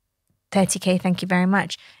veneers. 30K, thank you very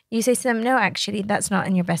much. You say to them, no, actually, that's not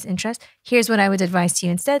in your best interest. Here's what I would advise to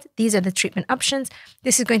you instead. These are the treatment options.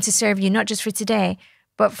 This is going to serve you not just for today,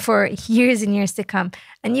 but for years and years to come.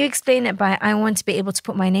 And you explain it by, I want to be able to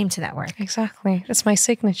put my name to that work. Exactly. It's my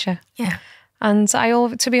signature. Yeah. And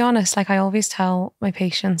to be honest, like I always tell my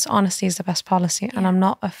patients, honesty is the best policy. Yeah. And I'm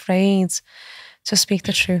not afraid to speak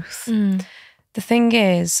the truth. The thing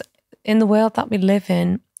is, in the world that we live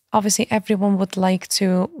in, obviously everyone would like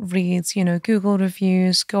to read, Google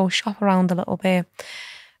reviews, go shop around a little bit.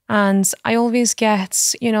 And I always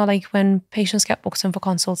get, like when patients get booked in for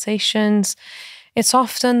consultations, it's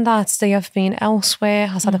often that they have been elsewhere,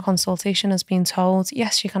 has had a consultation, has been told,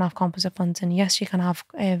 yes, you can have composite bonding, yes, you can have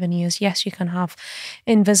veneers, yes, you can have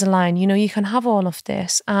Invisalign, you can have all of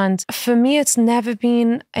this. And for me, it's never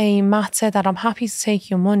been a matter that I'm happy to take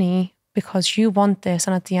your money because you want this.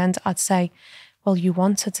 And at the end, I'd say, well, you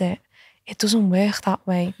wanted it. It doesn't work that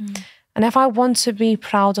way. And if I want to be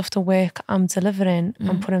proud of the work I'm delivering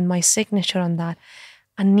and putting my signature on that,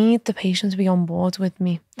 I need the patient to be on board with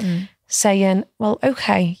me. Saying, well,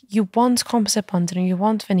 okay, you want composite bonding and you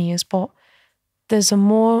want veneers, but there's a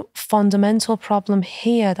more fundamental problem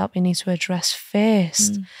here that we need to address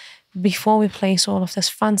first before we place all of this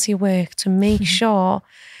fancy work to make sure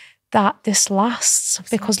that this lasts.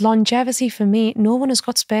 Absolutely. Because longevity for me, no one has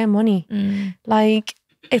got spare money. Like,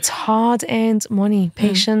 it's hard-earned money.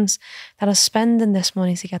 Patients that are spending this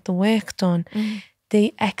money to get the work done,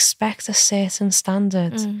 they expect a certain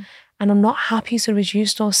standard. And I'm not happy to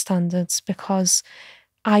reduce those standards because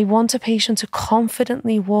I want a patient to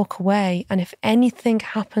confidently walk away. And if anything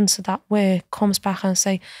happens to that work, comes back and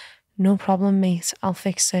say, no problem, mate, I'll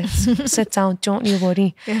fix it. Sit down, don't you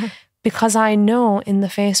worry. Yeah. Because I know in the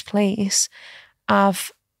first place,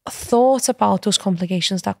 I've thought about those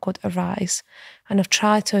complications that could arise and I've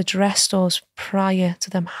tried to address those prior to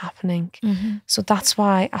them happening. So that's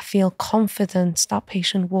why I feel confident that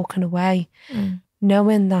patient walking away,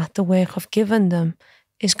 knowing that the work I've given them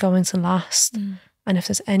is going to last. And if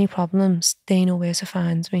there's any problems, they know where to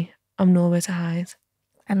find me. I'm nowhere to hide.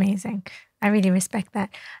 Amazing. I really respect that.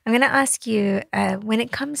 I'm going to ask you, when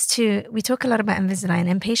it comes to, we talk a lot about Invisalign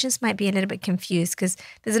and patients might be a little bit confused because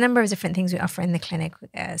there's a number of different things we offer in the clinic,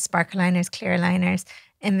 spark aligners, clear aligners,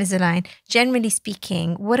 Invisalign. Generally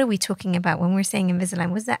speaking, what are we talking about when we're saying Invisalign?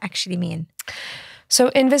 What does that actually mean? So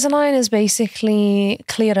Invisalign is basically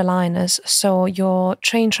clear aligners. So your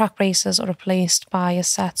train track braces are replaced by a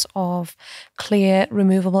set of clear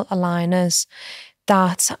removable aligners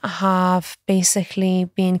that have basically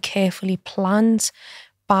been carefully planned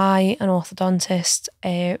by an orthodontist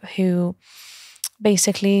who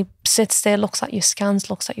basically sits there, looks at your scans,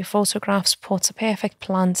 looks at your photographs, puts a perfect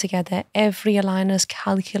plan together. Every aligner is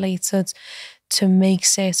calculated to make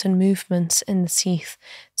certain movements in the teeth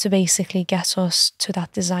to basically get us to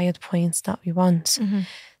that desired point that we want.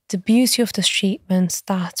 The beauty of this treatment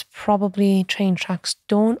that probably train tracks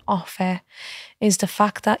don't offer is the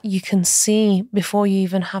fact that you can see before you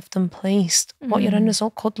even have them placed what your end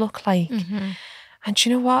result could look like. And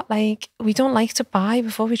you know what? Like, we don't like to buy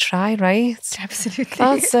before we try, right? Absolutely.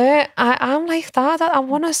 That's it. I'm like that. I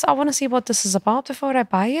want to see what this is about before I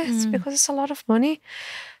buy it because it's a lot of money.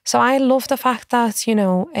 So I love the fact that,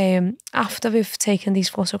 after we've taken these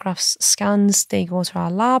photographs, scans, they go to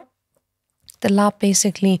our lab. The lab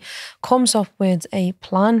basically comes up with a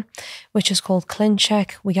plan, which is called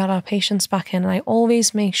ClinCheck. We get our patients back in and I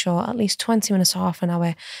always make sure at least 20 minutes to half an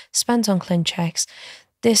hour spent on ClinChecks.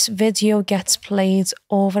 This video gets played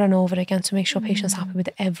over and over again to make sure patients are happy with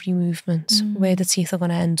every movement, where the teeth are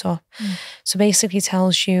going to end up. So basically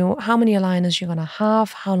tells you how many aligners you're going to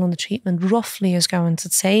have, how long the treatment roughly is going to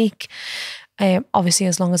take, obviously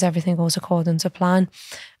as long as everything goes according to plan,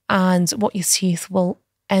 and what your teeth will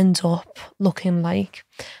end up looking like.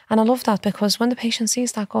 And I love that because when the patient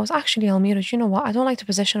sees that, goes, actually, Elmira, you know what? I don't like the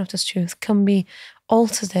position of this tooth. Can we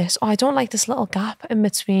alter this? Or I don't like this little gap in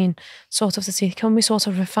between sort of the teeth. Can we sort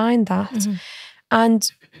of refine that? And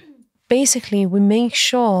basically we make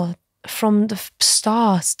sure from the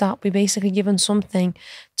start that we basically given something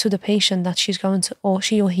to the patient that she's going to, or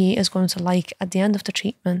she or he is going to like at the end of the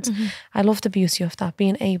treatment. I love the beauty of that,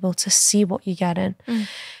 being able to see what you're getting.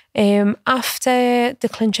 After the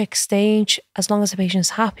clincher stage, as long as the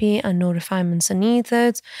patient's happy and no refinements are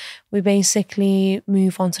needed, we basically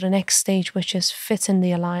move on to the next stage, which is fitting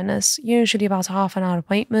the aligners, usually about a half an hour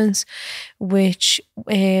appointments, which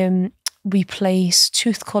we place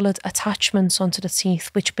tooth-coloured attachments onto the teeth,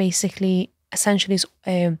 which basically essentially is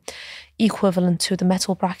equivalent to the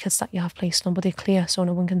metal brackets that you have placed on, but they're clear so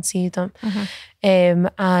no one can see them.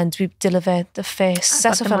 And we deliver the first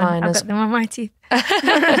set of aligners. I've got them on my teeth.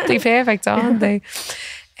 They're perfect, aren't they?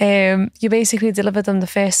 You basically deliver them the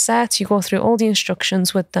first set, you go through all the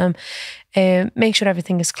instructions with them, make sure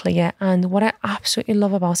everything is clear. And what I absolutely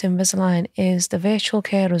love about Invisalign is the virtual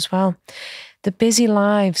care as well. The busy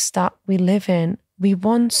lives that we live in, we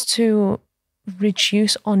want to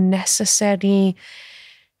reduce unnecessary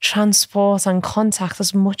transport and contact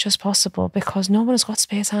as much as possible, because no one has got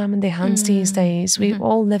spare time in their hands these days. We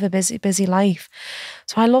all live a busy life.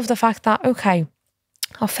 So I love the fact that, okay,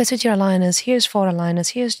 I'll fit with your aligners, here's 4 aligners,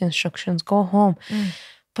 here's the instructions, go home.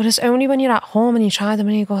 But it's only when you're at home and you try them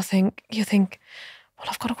and you think, well,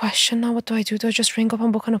 I've got a question now, what do I do? Do I just ring up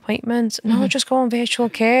and book an appointment? No, just go on virtual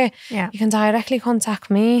care. You can directly contact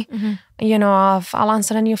me. You know, I'll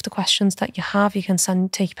answer any of the questions that you have. You can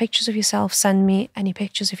take pictures of yourself, send me any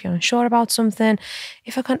pictures if you're unsure about something.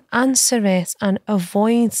 If I can answer it and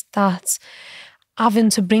avoid that having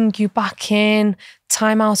to bring you back in,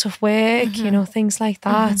 time out of work, you know, things like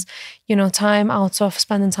that, you know, time out of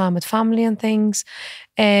spending time with family and things,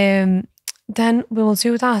 then we will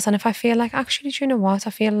do that. And if I feel like, actually, do you know what? I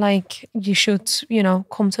feel like you should, you know,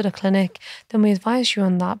 come to the clinic, then we advise you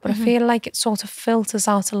on that. But I feel like it sort of filters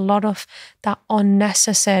out a lot of that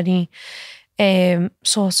unnecessary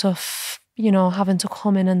sort of, you know, having to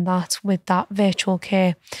come in and that with that virtual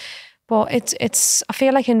care. But it's I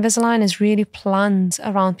feel like Invisalign is really planned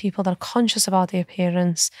around people that are conscious about their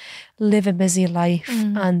appearance, live a busy life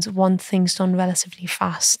and want things done relatively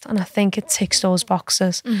fast. And I think it ticks those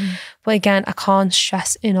boxes. But again, I can't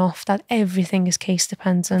stress enough that everything is case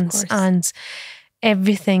dependent and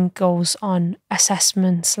everything goes on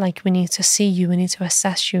assessments. Like, we need to see you, we need to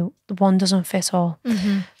assess you. One doesn't fit all.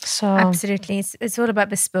 So absolutely. It's all about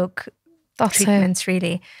bespoke treatments,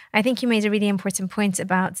 really. I think you made a really important point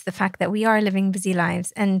about the fact that we are living busy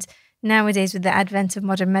lives, and nowadays with the advent of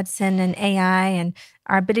modern medicine and AI and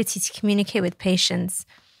our ability to communicate with patients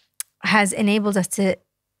has enabled us to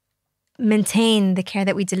maintain the care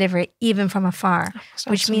that we deliver even from afar,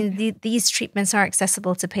 which means these treatments are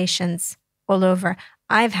accessible to patients all over.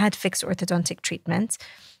 I've had fixed orthodontic treatment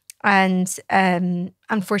and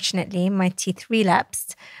unfortunately my teeth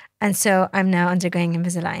relapsed, and so I'm now undergoing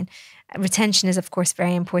Invisalign. Retention is, of course,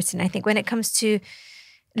 very important. I think when it comes to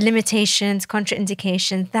limitations,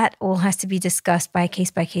 contraindications, that all has to be discussed by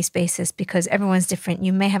case basis, because everyone's different.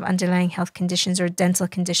 You may have underlying health conditions or dental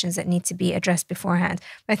conditions that need to be addressed beforehand.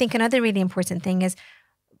 But I think another really important thing is,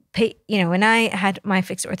 you know, when I had my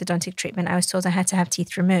fixed orthodontic treatment, I was told I had to have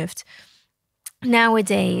teeth removed.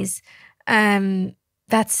 Nowadays,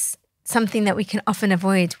 that's something that we can often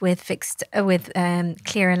avoid with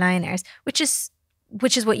clear aligners, which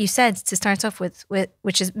is what you said to start off with,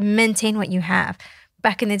 which is maintain what you have.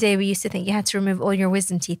 Back in the day, we used to think you had to remove all your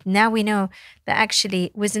wisdom teeth. Now we know that actually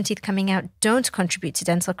wisdom teeth coming out don't contribute to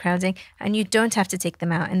dental crowding, and you don't have to take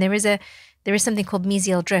them out. And there is something called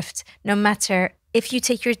mesial drift. No matter if you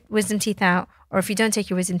take your wisdom teeth out or if you don't take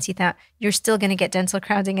your wisdom teeth out, you're still going to get dental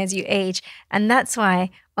crowding as you age. And that's why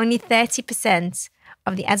only 30%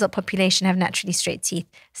 of the adult population have naturally straight teeth.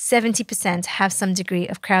 70% have some degree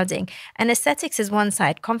of crowding. And aesthetics is one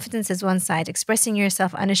side, confidence is one side, expressing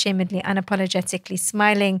yourself unashamedly, unapologetically,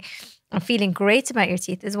 smiling and feeling great about your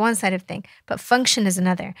teeth is one side of thing, but function is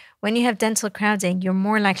another. When you have dental crowding, you're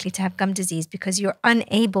more likely to have gum disease because you're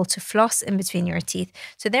unable to floss in between your teeth.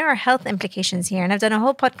 So there are health implications here. And I've done a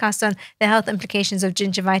whole podcast on the health implications of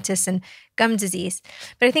gingivitis and gum disease.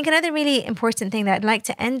 But I think another really important thing that I'd like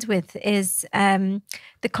to end with is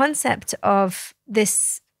the concept of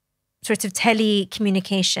this sort of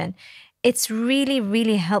telecommunication. It's really,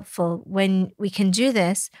 really helpful when we can do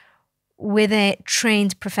this with a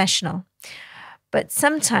trained professional. But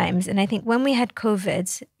sometimes, and I think when we had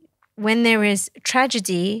COVID, when there is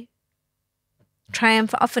tragedy,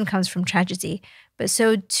 triumph often comes from tragedy, but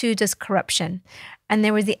so too does corruption. And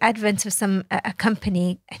there was the advent of a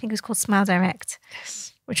company, I think it was called Smile Direct,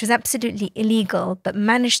 which was absolutely illegal, but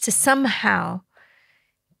managed to somehow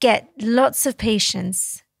get lots of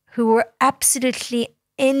patients who were absolutely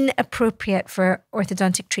inappropriate for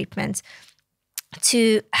orthodontic treatment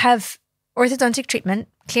to have orthodontic treatment,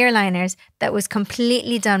 clear aligners, that was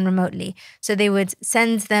completely done remotely. So they would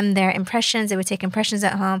send them their impressions, they would take impressions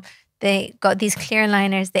at home, They got these clear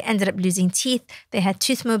aligners. They ended up losing teeth. They had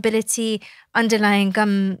tooth mobility, underlying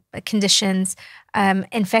gum conditions,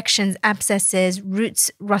 infections, abscesses,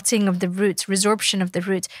 roots, rotting of the roots, resorption of the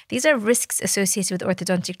roots. These are risks associated with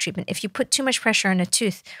orthodontic treatment. If you put too much pressure on a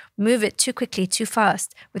tooth, move it too quickly, too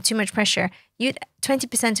fast, with too much pressure,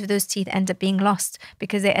 20% of those teeth end up being lost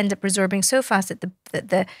because they end up resorbing so fast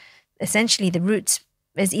that essentially the root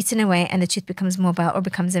is eaten away and the tooth becomes mobile or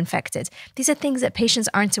becomes infected. These are things that patients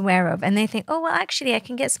aren't aware of, and they think, oh, well, actually, I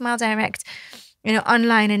can get Smile Direct,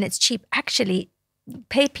 online and it's cheap. Actually,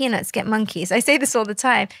 pay peanuts, get monkeys. I say this all the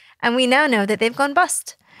time. And we now know that they've gone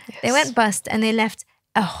bust. Yes. They went bust and they left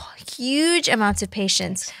a huge amount of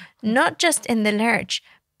patients, not just in the lurch,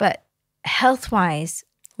 but health-wise.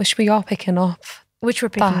 Which we are picking up. Which we're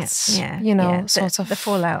picking up. Yeah. Sort of the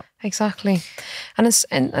fallout. Exactly. And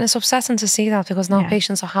it's upsetting to see that, because now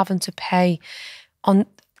patients are having to pay on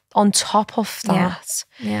top of that.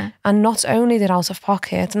 Yeah. And not only they're out of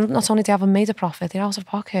pocket, and not only they haven't made a profit, they're out of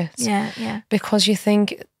pocket. Yeah. Because you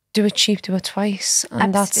think, do it cheap, do it twice.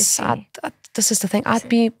 And Absolutely. this is the thing. I'd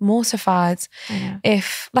be mortified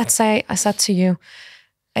if, let's say I said to you,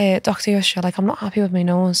 Dr Yusra, like, I'm not happy with my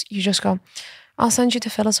nose. You just go, I'll send you the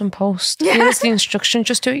fillers and post. Yeah. Here's the instruction.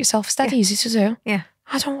 Just do it yourself. It's that easy to do. Yeah.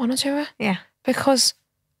 I don't want to do it. Yeah. Because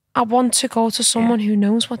I want to go to someone who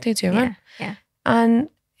knows what they're doing. Yeah. And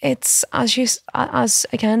it's, as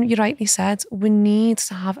again, you rightly said, we need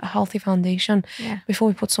to have a healthy foundation before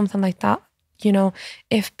we put something like that.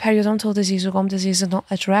 If periodontal disease or gum disease is not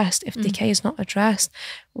addressed, if decay is not addressed,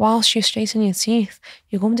 whilst you straighten your teeth,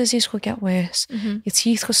 your gum disease could get worse. Your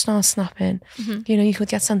teeth could start snapping. You could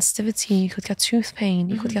get sensitivity. You could get tooth pain.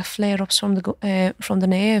 You could get flare-ups from the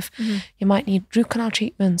nerve. You might need root canal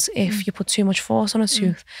treatments if you put too much force on a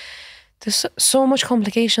tooth. There's so much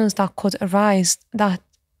complications that could arise, that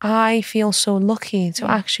I feel so lucky to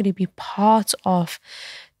actually be part of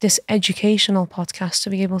this educational podcast, to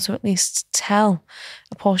be able to at least tell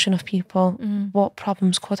a portion of people what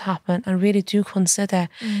problems could happen, and really do consider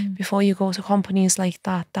before you go to companies like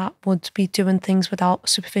that would be doing things without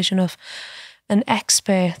supervision of an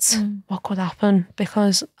expert, what could happen.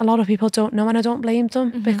 Because a lot of people don't know, and I don't blame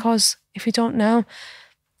them, because if you don't know,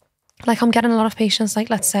 like, I'm getting a lot of patients, like,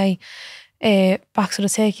 let's say, back to the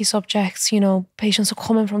Turkey subject, patients are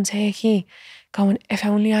coming from Turkey going, if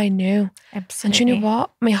only I knew. Absolutely. And do you know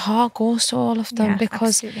what? My heart goes to all of them,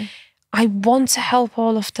 because I want to help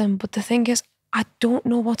all of them. But the thing is, I don't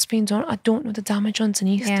know what's been done. I don't know the damage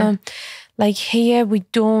underneath them. Like, here, we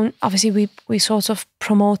don't, obviously we sort of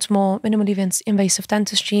promote more minimally invasive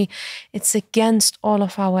dentistry. It's against all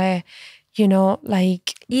of our,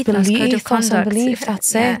 like, ethos and belief.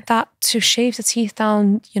 That's it. That to shave the teeth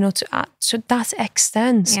down, to that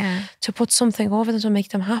extent, to put something over them to make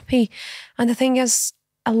them happy. And the thing is,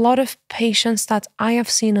 a lot of patients that I have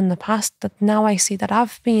seen in the past, that now I see that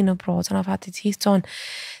I've been abroad and I've had the teeth done,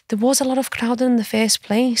 there was a lot of crowding in the first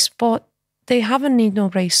place, but they haven't need no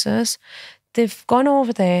braces. They've gone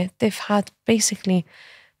over there, they've had basically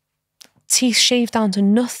teeth shaved down to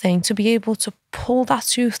nothing to be able to pull that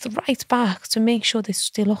tooth right back to make sure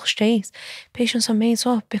they look straight. Patients are made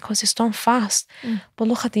up because it's done fast, but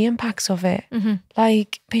look at the impacts of it.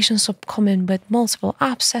 Like, patients are coming with multiple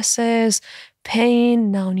abscesses,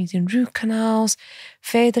 pain, now needing root canals,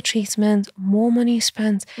 further treatment, more money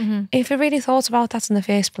spent. If we really thought about that in the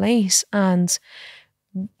first place, and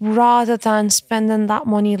rather than spending that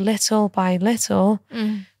money little by little,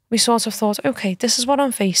 we sort of thought, okay, this is what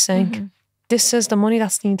I'm facing. This is the money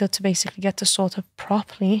that's needed to basically get this sorted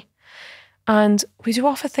properly. And we do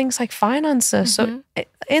offer things like finances. So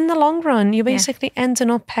in the long run, you're basically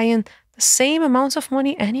ending up paying the same amount of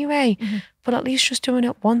money anyway, but at least just doing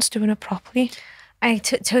it once, doing it properly. I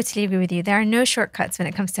totally agree with you. There are no shortcuts when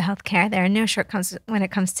it comes to healthcare. There are no shortcuts when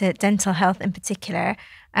it comes to dental health in particular.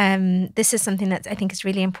 This is something that I think is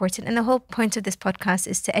really important. And the whole point of this podcast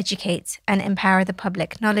is to educate and empower the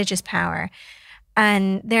public. Knowledge is power.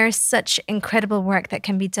 And there's such incredible work that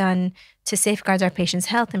can be done to safeguard our patients'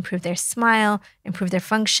 health, improve their smile, improve their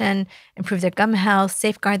function, improve their gum health,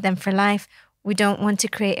 safeguard them for life. We don't want to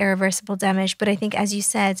create irreversible damage. But I think, as you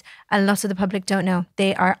said, a lot of the public don't know.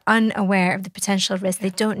 They are unaware of the potential risk. They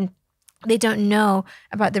don't know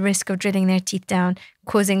about the risk of drilling their teeth down,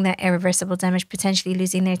 causing that irreversible damage, potentially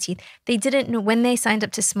losing their teeth. They didn't know when they signed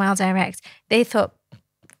up to Smile Direct. They thought,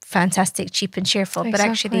 fantastic, cheap and cheerful, but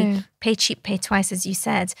actually pay cheap, pay twice, as you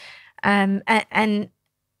said. And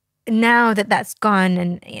now that that's gone,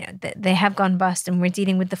 and they have gone bust, and we're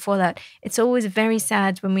dealing with the fallout, it's always very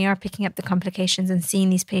sad when we are picking up the complications and seeing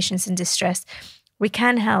these patients in distress. We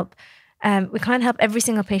can help. We can't help every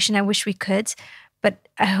single patient. I wish we could, But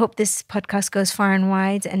I hope this podcast goes far and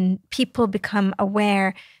wide and people become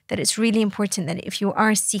aware that it's really important that if you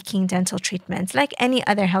are seeking dental treatment, like any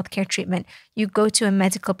other healthcare treatment, you go to a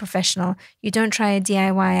medical professional. You don't try a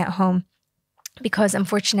DIY at home, because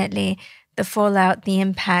unfortunately the fallout, the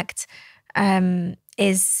impact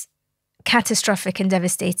is catastrophic and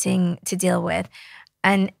devastating to deal with.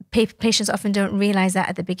 And patients often don't realize that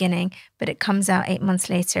at the beginning, but it comes out 8 months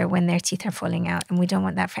later when their teeth are falling out. And we don't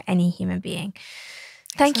want that for any human being.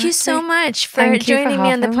 Thank you so much for joining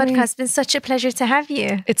me on the podcast. It's been such a pleasure to have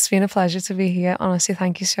you. It's been a pleasure to be here. Honestly,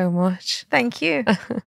 thank you so much. Thank you.